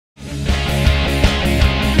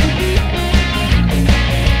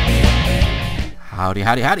Howdy,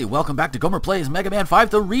 howdy, howdy. Welcome back to Gomer Plays Mega Man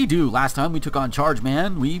 5 The Redo. Last time we took on Charge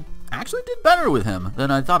Man, we actually did better with him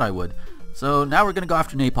than I thought I would. So now we're going to go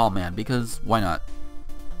after Napalm Man, because why not?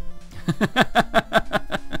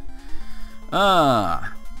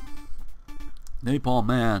 Napalm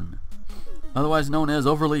Man. Otherwise known as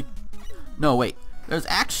overly... No, wait. There's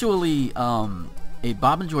actually a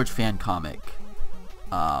Bob and George fan comic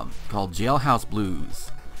called Jailhouse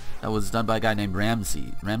Blues. That was done by a guy named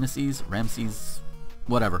Ramses,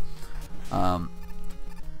 whatever.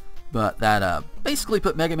 But that basically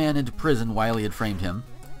put Mega Man into prison. Wily had framed him.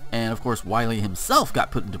 And of course Wily himself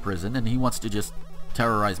got put into prison, and he wants to just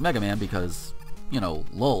terrorize Mega Man because, you know,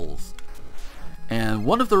 lulz. And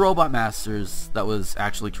one of the robot masters that was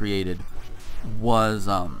actually created was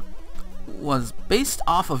based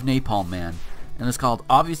off of Napalm Man, and it's called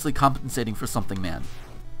Obviously Compensating for Something Man.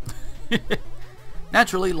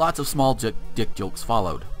 Naturally, lots of small dick jokes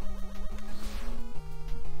followed.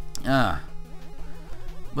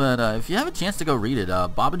 But if you have a chance to go read it,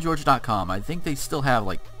 bobandgeorge.com, I think they still have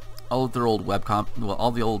like all of their old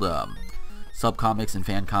all the old subcomics and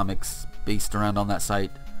fan comics based around on that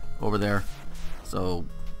site over there. So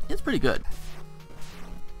it's pretty good.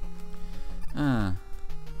 I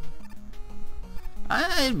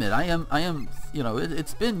admit, I am, you know,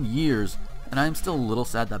 it's been years, and I'm still a little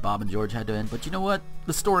sad that Bob and George had to end, but you know what?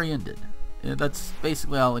 The story ended. That's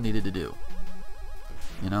basically all it needed to do.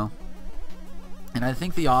 You know? And I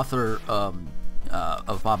think the author of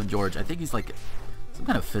Bob and George, I think he's like some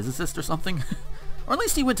kind of physicist or something. Or at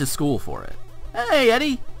least he went to school for it. Hey,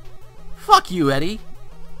 Eddie! Fuck you, Eddie!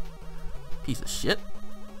 Piece of shit.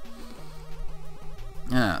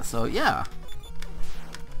 Yeah, so yeah.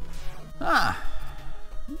 I'm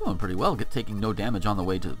doing pretty well, taking no damage on the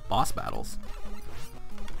way to boss battles.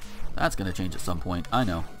 That's gonna change at some point, I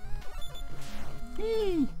know.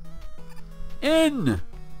 N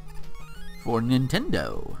for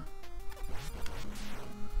Nintendo.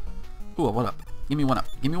 Ooh, what up? Give me one up.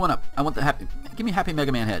 Give me one up. I want the happy. Give me Happy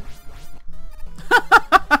Mega Man head.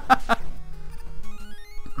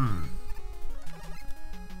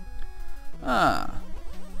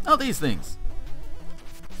 Oh, these things.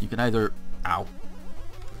 You can either... Ow.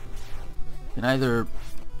 You can either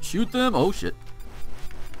shoot them... Oh, shit.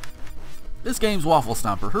 This game's Waffle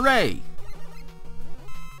Stomper. Hooray!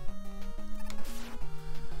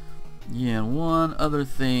 Yeah, and one other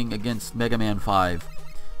thing against Mega Man 5.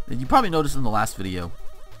 That you probably noticed in the last video.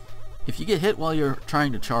 If you get hit while you're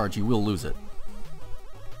trying to charge, you will lose it.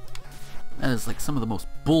 That is like some of the most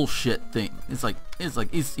bullshit thing. It's like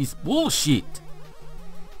he's bullshit.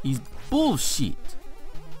 He's bullshit.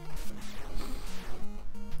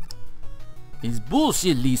 He's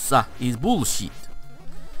bullshit, Lisa. He's bullshit.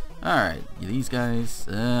 Alright, these guys.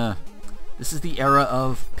 This is the era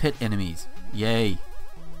of pit enemies. Yay.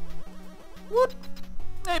 What?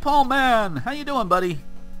 Napalm Man! How you doing, buddy?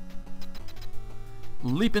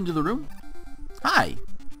 Leap into the room. Hi.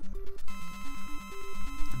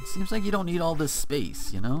 It seems like you don't need all this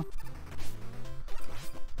space, you know?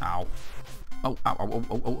 Ow. Oh, ow, ow, oh,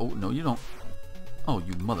 oh, oh, no, you don't. Oh,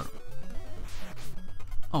 you mother.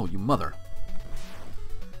 Oh, you mother.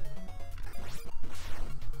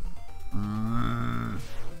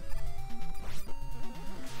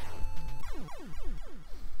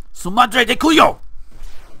 Su madre de Cuyo!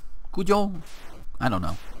 Cuyo? I don't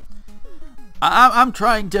know. I'm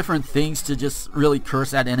trying different things to just really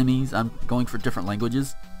curse at enemies. I'm going for different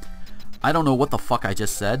languages. I don't know what the fuck I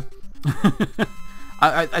just said.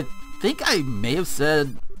 I think I may have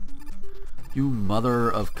said, you mother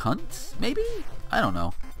of cunts, maybe? I don't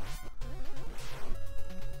know.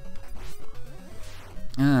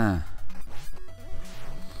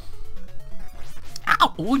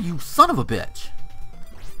 Ow! Oh, you son of a bitch!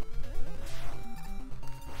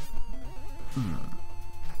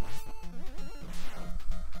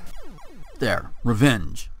 There,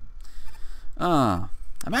 revenge. I'm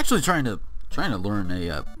actually trying to learn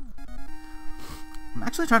a. I'm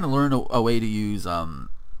actually trying to learn a way to use you know,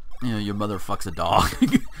 your mother fucks a dog.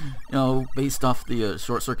 You know, based off the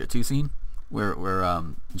Short Circuit 2 scene where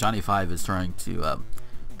Johnny 5 is trying to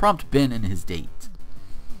prompt Ben in his date.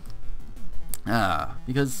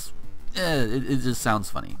 Because it just sounds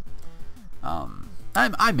funny.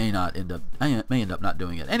 I may end up not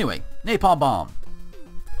doing it. Anyway, Napalm Bomb.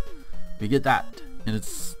 We get that, and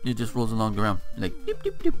it just rolls along the ground like dip,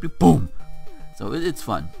 dip, dip, dip, boom. So it's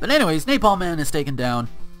fun. But anyways, Napalm Man is taken down.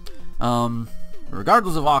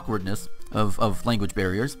 Regardless of awkwardness of language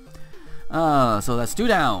barriers. So that's 2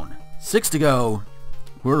 down, 6 to go.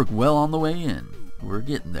 We're well on the way in. We're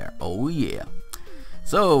getting there. Oh yeah.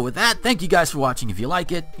 So with that, thank you guys for watching. If you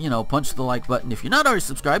like it, you know, punch the like button. If you're not already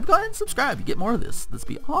subscribed, go ahead and subscribe. You get more of this. This would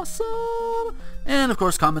be awesome. And of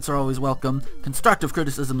course, comments are always welcome. Constructive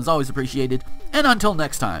criticism is always appreciated. And until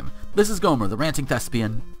next time, this is Gomer, the Ranting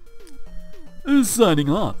Thespian, signing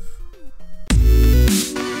off.